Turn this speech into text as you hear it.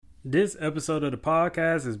This episode of the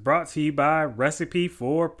podcast is brought to you by Recipe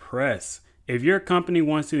for Press. If your company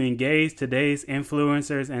wants to engage today's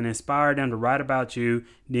influencers and inspire them to write about you,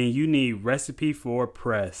 then you need Recipe for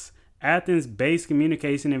Press. Athens-based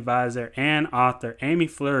communication advisor and author Amy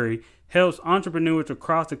Fleury helps entrepreneurs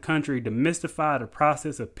across the country demystify the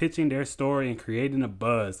process of pitching their story and creating a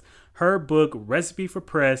buzz. Her book, Recipe for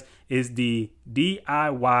Press, is the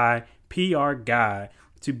DIY PR guide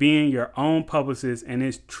to being your own publicist, and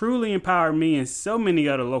it's truly empowered me and so many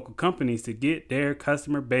other local companies to get their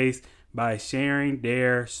customer base by sharing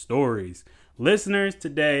their stories. Listeners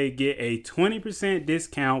today get a 20%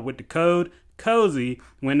 discount with the code COZY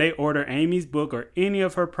when they order Amy's book or any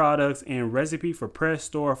of her products in Recipe for Press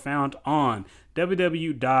store found on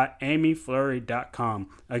www.amyfleury.com.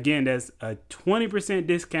 Again, that's a 20%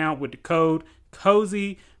 discount with the code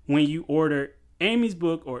COZY when you order Amy's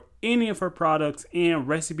book or any of her products in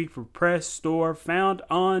Recipe for Press store found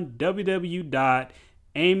on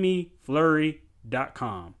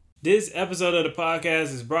www.amyfleury.com. This episode of the podcast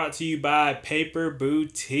is brought to you by Paper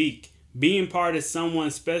Boutique. Being part of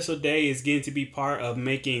someone's special day is getting to be part of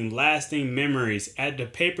making lasting memories. At the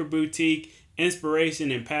Paper Boutique, inspiration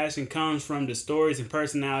and passion comes from the stories and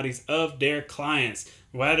personalities of their clients.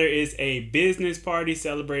 Whether it's a business party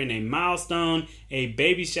celebrating a milestone, a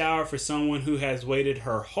baby shower for someone who has waited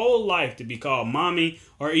her whole life to be called mommy,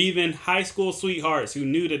 or even high school sweethearts who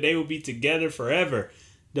knew that they would be together forever,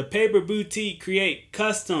 the Paper Boutique create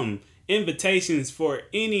custom invitations for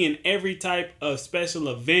any and every type of special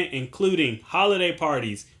event, including holiday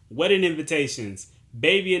parties, wedding invitations,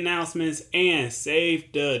 baby announcements, and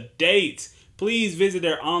save the dates. Please visit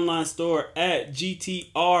their online store at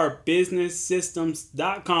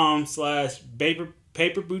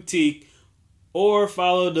gtrbusinesssystems.com/paperboutique or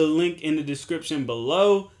follow the link in the description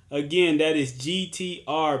below. Again, that is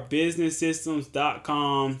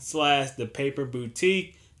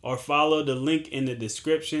gtrbusinesssystems.com/thepaperboutique or follow the link in the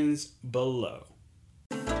descriptions below.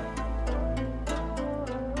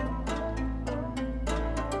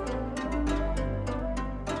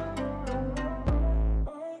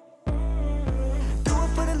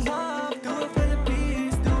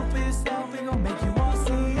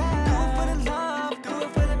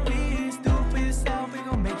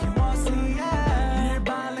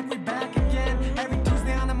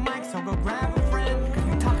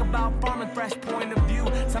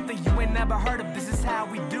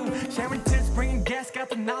 Got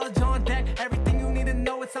the knowledge on deck, everything you need to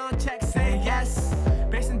know, it's on check. Say yes,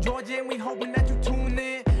 based in Georgia, and we hoping that you tune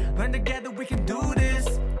in. Learn together, we can do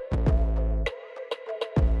this.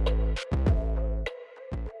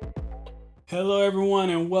 Hello everyone,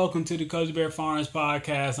 and welcome to the Cozybear Farmers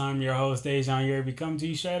Podcast. I'm your host, Dejan Yerby, coming to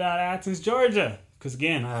you straight out of Athens, Georgia, because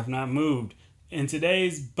again, I have not moved. And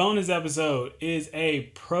today's bonus episode is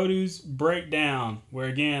a produce breakdown, where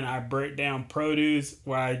again, I break down produce,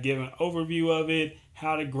 where I give an overview of it,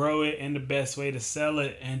 how to grow it, and the best way to sell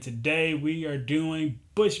it. And today we are doing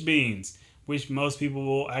bush beans, which most people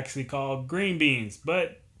will actually call green beans.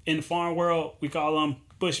 But in the farm world, we call them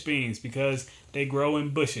bush beans because they grow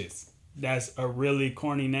in bushes. That's a really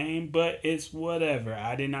corny name, but it's whatever.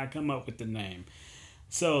 I did not come up with the name.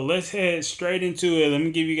 So let's head straight into it. Let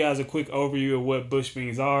me give you guys a quick overview of what bush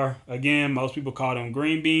beans are. Again, most people call them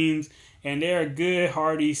green beans, and they're a good,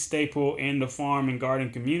 hearty staple in the farm and garden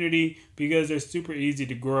community because they're super easy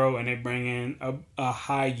to grow and they bring in a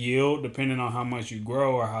high yield depending on how much you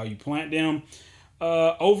grow or how you plant them.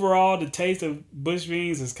 Overall, the taste of bush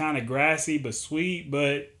beans is kind of grassy but sweet,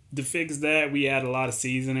 but to fix that, we add a lot of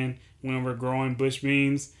seasoning when we're growing bush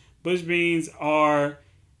beans. Bush beans are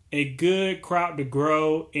a good crop to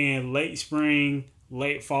grow in late spring,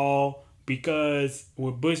 late fall, because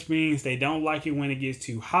with bush beans, they don't like it when it gets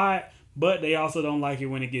too hot, but they also don't like it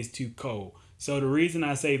when it gets too cold. So the reason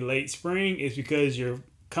I say late spring is because you're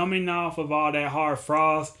coming off of all that hard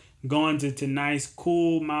frost, going to nice,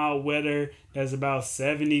 cool, mild weather that's about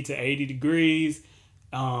 70 to 80 degrees.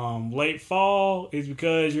 Late fall is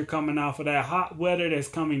because you're coming off of that hot weather that's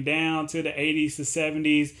coming down to the 80s to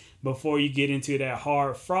 70s before you get into that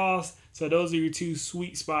hard frost. So those are your two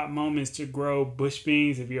sweet spot moments to grow bush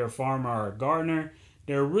beans if you're a farmer or a gardener.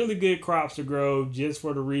 They're really good crops to grow just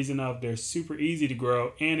for the reason of they're super easy to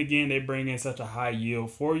grow. And again, they bring in such a high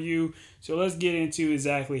yield for you. So let's get into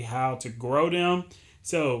exactly how to grow them.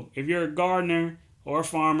 So if you're a gardener or a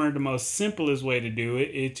farmer, the most simplest way to do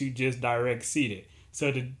it is to just direct seed it.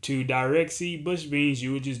 So to direct seed bush beans,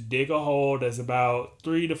 you would just dig a hole that's about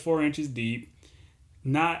 3 to 4 inches deep.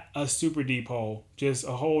 Not a super deep hole, just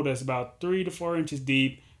a hole that's about 3 to 4 inches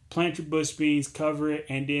deep. Plant your bush beans, cover it,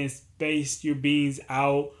 and then space your beans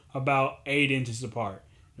out about 8 inches apart.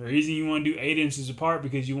 The reason you want to do 8 inches apart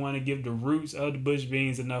because you want to give the roots of the bush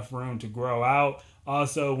beans enough room to grow out.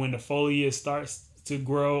 Also, when the foliage starts to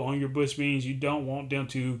grow on your bush beans, you don't want them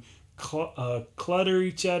to clutter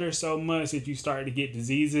each other so much if you start to get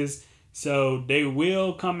diseases. So they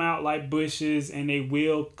will come out like bushes and they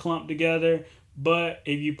will clump together. But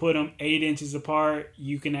if you put them 8 inches apart,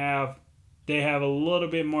 they have a little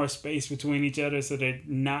bit more space between each other, so they're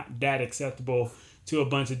not that acceptable to a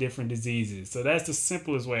bunch of different diseases. So that's the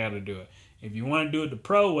simplest way how to do it. If you want to do it the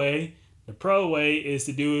pro way is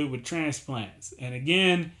to do it with transplants. And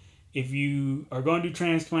again, if you are going to do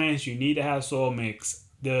transplants, you need to have soil mix.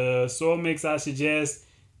 The soil mix I suggest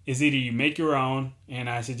is either you make your own, and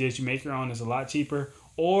I suggest you make your own, it's a lot cheaper,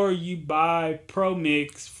 or you buy Pro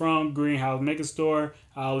Mix from Greenhouse Maker Store.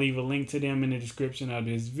 I'll leave a link to them in the description of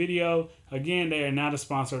this video. Again, they are not a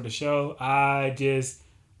sponsor of the show. I just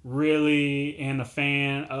really am a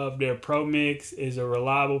fan of their Pro Mix. It's a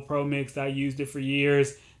reliable Pro Mix. I used it for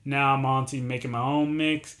years. Now I'm on to making my own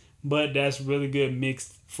mix, but that's really good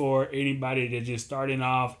mix for anybody that's just starting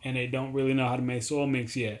off and they don't really know how to make soil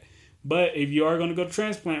mix yet. But if you are going to go the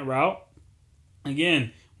transplant route,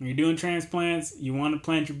 again, when you're doing transplants, you want to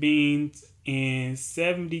plant your beans in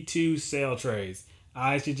 72 cell trays.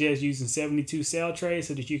 I suggest using 72 cell trays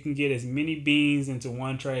so that you can get as many beans into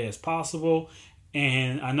one tray as possible.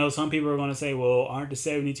 And I know some people are going to say, well, aren't the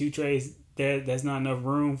 72 trays, that's not enough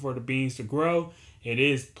room for the beans to grow? It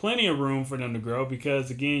is plenty of room for them to grow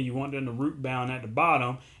because, again, you want them to root bound at the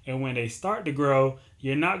bottom. And when they start to grow,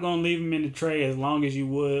 you're not going to leave them in the tray as long as you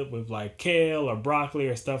would with like kale or broccoli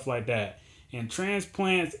or stuff like that. In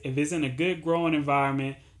transplants, if it's in a good growing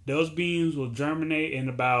environment, those beans will germinate in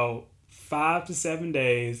about 5 to 7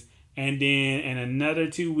 days. And then in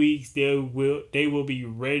another 2 weeks, they will be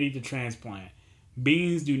ready to transplant.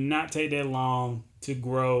 Beans do not take that long to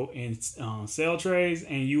grow in cell trays,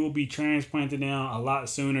 and you will be transplanting them a lot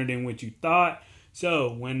sooner than what you thought.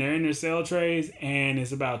 So when they're in their cell trays and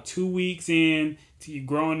it's about 2 weeks in to you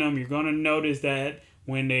growing them, you're going to notice that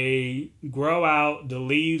when they grow out, the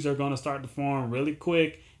leaves are going to start to form really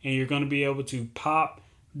quick, and you're going to be able to pop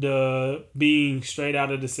the bean straight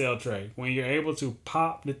out of the cell tray. When you're able to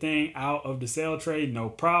pop the thing out of the cell tray, no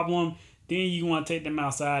problem. Then you want to take them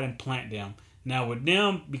outside and plant them. Now with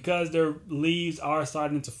them, because their leaves are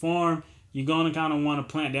starting to form, you're going to kind of want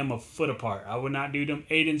to plant them a foot apart. I would not do them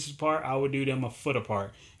 8 inches apart. I would do them a foot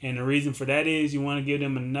apart. And the reason for that is you want to give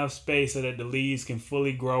them enough space so that the leaves can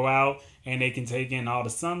fully grow out and they can take in all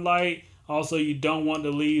the sunlight. Also, you don't want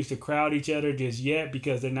the leaves to crowd each other just yet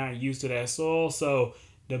because they're not used to that soil. So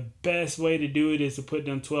the best way to do it is to put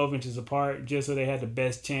them 12 inches apart just so they have the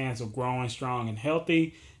best chance of growing strong and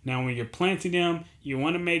healthy. Now, when you're planting them, you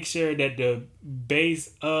want to make sure that the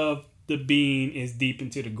base of the bean is deep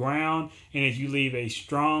into the ground and that you leave a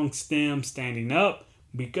strong stem standing up,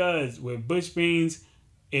 because with bush beans,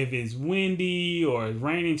 if it's windy or it's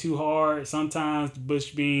raining too hard, sometimes the bush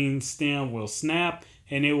bean stem will snap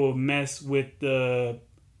and it will mess with the,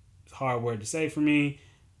 hard word to say for me,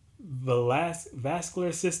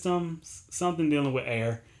 vascular system, something dealing with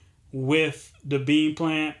air, with the bean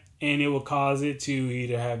plant, and it will cause it to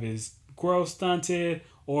either have its growth stunted,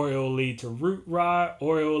 or it will lead to root rot,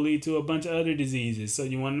 or it will lead to a bunch of other diseases. So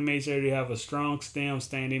you want to make sure you have a strong stem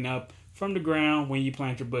standing up from the ground when you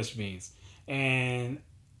plant your bush beans. And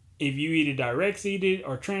if you either direct seed it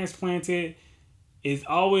or transplant it, it's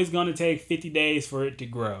always going to take 50 days for it to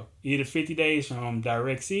grow. Either 50 days from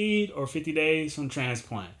direct seed or 50 days from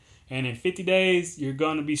transplant. And in 50 days, you're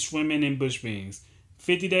going to be swimming in bush beans.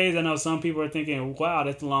 50 days, I know some people are thinking, wow,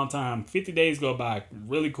 that's a long time. 50 days go by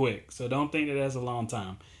really quick. So don't think that that's a long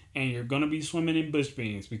time. And you're going to be swimming in bush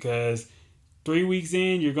beans because 3 weeks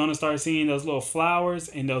in, you're going to start seeing those little flowers.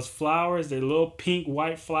 And those flowers, their little pink,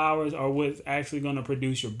 white flowers are what's actually going to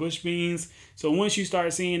produce your bush beans. So once you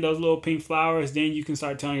start seeing those little pink flowers, then you can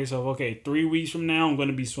start telling yourself, okay, 3 weeks from now, I'm going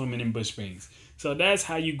to be swimming in bush beans. So that's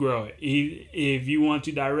how you grow it. If you want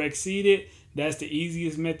to direct seed it, that's the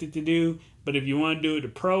easiest method to do. But if you want to do it the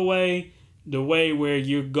pro way, the way where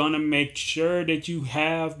you're going to make sure that you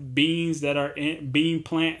have bean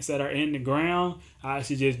plants that are in the ground, I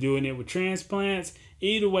suggest doing it with transplants.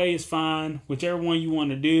 Either way is fine. Whichever one you want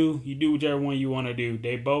to do, you do whichever one you want to do.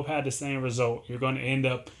 They both have the same result. You're going to end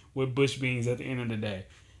up with bush beans at the end of the day.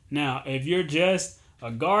 Now, if you're just a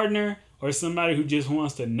gardener or somebody who just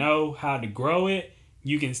wants to know how to grow it,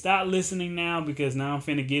 you can stop listening now, because now I'm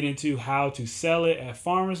finna get into how to sell it at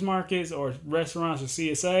farmers markets or restaurants or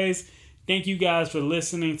CSAs. Thank you guys for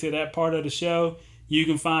listening to that part of the show. You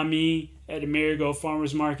can find me at the Marigold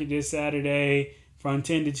Farmers Market this Saturday from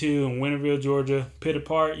 10 to 2 in Winterville, Georgia. Pit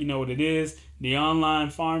apart, you know what it is. The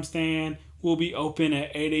online farm stand will be open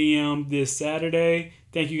at 8 a.m. this Saturday.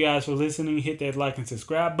 Thank you guys for listening. Hit that like and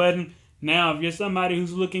subscribe button. Now, if you're somebody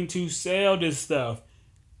who's looking to sell this stuff,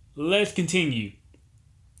 let's continue.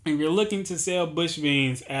 If you're looking to sell bush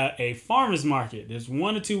beans at a farmer's market, there's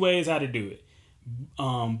one or two ways how to do it.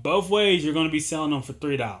 Both ways, you're going to be selling them for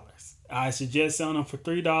 $3. I suggest selling them for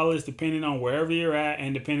 $3 depending on wherever you're at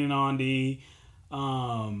and depending on the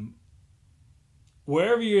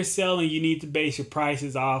wherever you're selling. You need to base your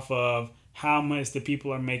prices off of how much the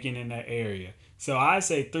people are making in that area. So I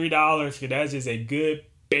say $3 because that's just a good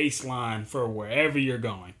baseline for wherever you're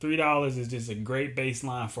going. $3 is just a great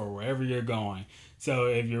baseline for wherever you're going. So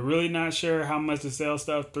if you're really not sure how much to sell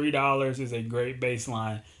stuff, $3 is a great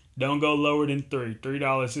baseline. Don't go lower than $3.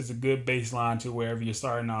 $3 is a good baseline to wherever you're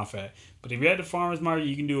starting off at. But if you're at the farmer's market,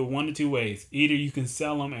 you can do it one of two ways. Either you can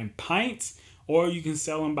sell them in pints or you can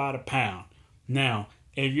sell them by the pound. Now,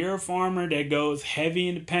 if you're a farmer that goes heavy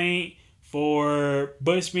in the paint for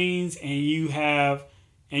bush beans and you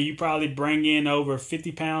probably bring in over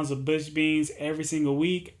 50 pounds of bush beans every single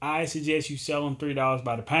week, I suggest you sell them $3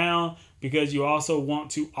 by the pound because you also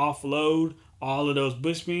want to offload all of those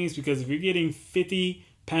bush beans, because if you're getting 50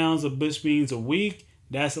 pounds of bush beans a week,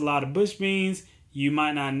 that's a lot of bush beans. You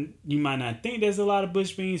might not think there's a lot of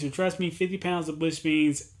bush beans, or trust me, 50 pounds of bush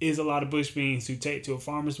beans is a lot of bush beans to take to a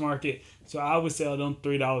farmer's market. So I would sell them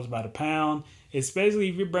 $3 by the pound, especially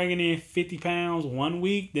if you're bringing in 50 pounds one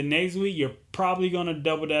week. The next week, you're probably going to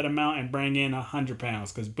double that amount and bring in 100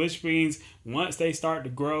 pounds, because bush beans, once they start to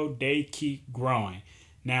grow, they keep growing.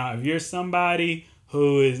 Now, if you're somebody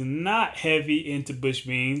who is not heavy into bush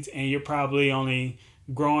beans and you're probably only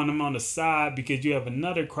growing them on the side because you have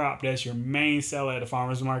another crop that's your main seller at the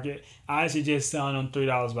farmer's market, I suggest selling them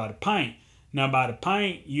 $3 by the pint. Now, by the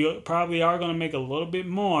pint, you probably are going to make a little bit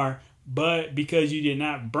more, but because you did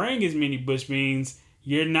not bring as many bush beans,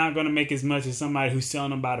 you're not going to make as much as somebody who's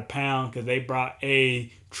selling them by the pound because they brought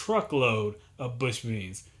a truckload of bush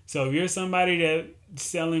beans. So if you're somebody that's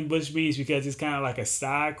selling bush beans because it's kind of like a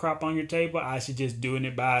side crop on your table, I suggest doing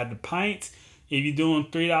it by the pint. If you're doing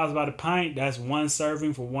 $3 by the pint, that's one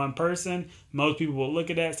serving for one person. Most people will look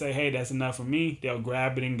at that and say, hey, that's enough for me. They'll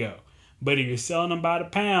grab it and go. But if you're selling them by the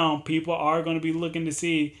pound, people are going to be looking to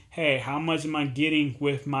see, hey, how much am I getting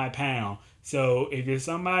with my pound? So if you're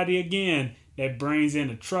somebody, again, that brings in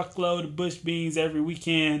a truckload of bush beans every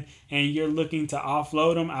weekend and you're looking to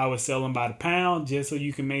offload them, I would sell them by the pound just so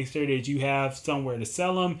you can make sure that you have somewhere to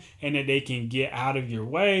sell them and that they can get out of your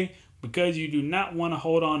way. Because you do not want to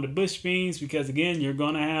hold on to bush beans, because again, you're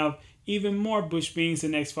going to have even more bush beans the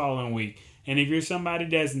next following week. And if you're somebody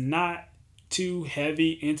that's not too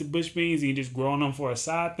heavy into bush beans and you're just growing them for a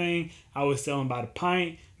side thing, I would sell them by the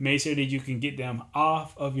pint. Make sure that you can get them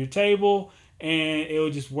off of your table and it will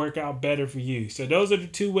just work out better for you. So those are the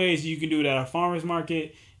two ways you can do it at a farmer's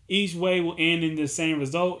market. Each way will end in the same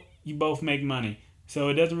result. You both make money. So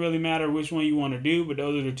it doesn't really matter which one you want to do, but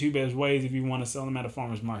those are the two best ways if you want to sell them at a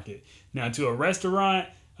farmer's market. Now, to a restaurant,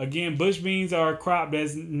 again, bush beans are a crop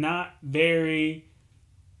that's not very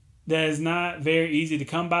easy to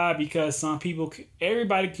come by, because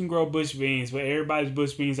everybody can grow bush beans, but everybody's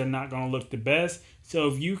bush beans are not going to look the best. So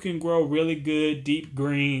if you can grow really good, deep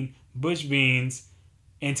green bush beans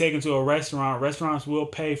and take them to a restaurant, restaurants will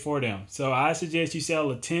pay for them. So I suggest you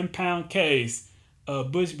sell a 10-pound case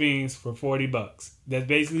of bush beans for $40. That's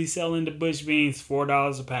basically selling the bush beans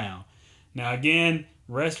 $4 a pound. Now again,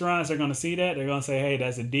 restaurants are going to see that. They're going to say, hey,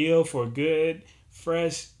 that's a deal for good,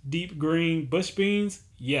 fresh, deep green bush beans.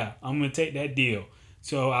 Yeah, I'm going to take that deal.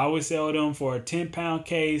 So I would sell them for a 10-pound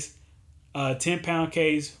case, for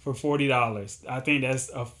 $40. I think that's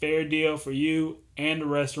a fair deal for you and the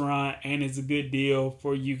restaurant, and it's a good deal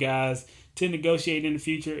for you guys to negotiate in the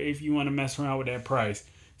future if you want to mess around with that price.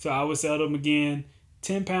 So I would sell them again,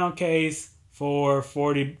 10-pound case for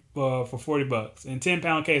 $40. And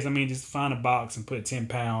 10-pound case, I mean just find a box and put 10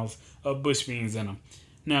 pounds of bush beans in them.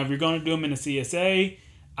 Now, if you're going to do them in a CSA,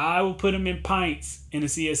 I will put them in pints in a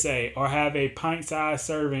CSA, or have a pint-sized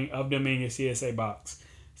serving of them in your CSA box.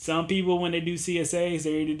 Some people, when they do CSAs,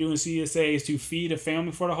 they're either doing CSAs to feed a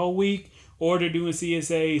family for the whole week, or they're doing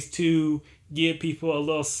CSAs to give people a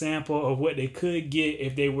little sample of what they could get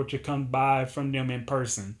if they were to come buy from them in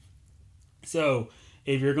person. So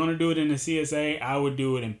if you're going to do it in a CSA, I would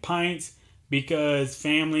do it in pints, because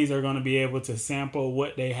families are going to be able to sample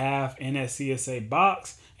what they have in that CSA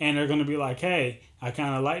box, and they're going to be like, hey, I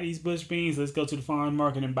kind of like these bush beans. Let's go to the farmer's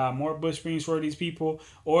market and buy more bush beans for these people.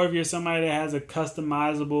 Or if you're somebody that has a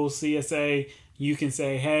customizable CSA, you can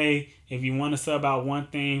say, hey, if you want to sub out one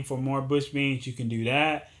thing for more bush beans, you can do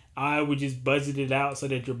that. I would just budget it out so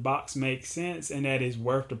that your box makes sense and that is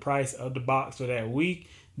worth the price of the box for that week.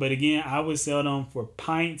 But again, I would sell them for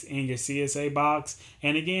pints in your CSA box.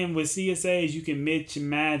 And again, with CSAs, you can mix and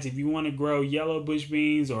match. If you want to grow yellow bush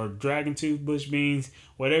beans or dragon tooth bush beans,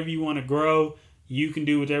 whatever you want to grow, you can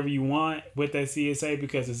do whatever you want with that CSA,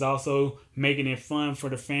 because it's also making it fun for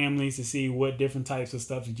the families to see what different types of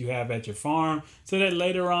stuff that you have at your farm, so that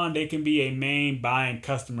later on they can be a main buying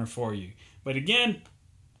customer for you. But again,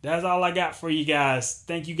 that's all I got for you guys.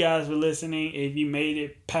 Thank you guys for listening. If you made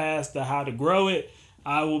it past the how to grow it,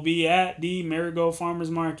 I will be at the Marigold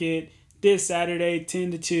Farmers Market this Saturday,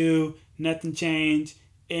 10 to 2, nothing changed,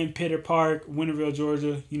 in Pitter Park, Winterville,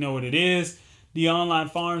 Georgia. You know what it is. The online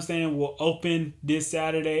farm stand will open this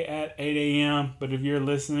Saturday at 8 a.m. But if you're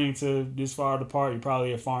listening to this far apart, you're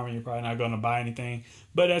probably a farmer. You're probably not going to buy anything.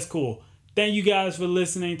 But that's cool. Thank you guys for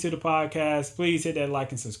listening to the podcast. Please hit that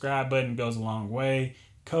like and subscribe button. It goes a long way.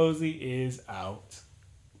 Cozy is out.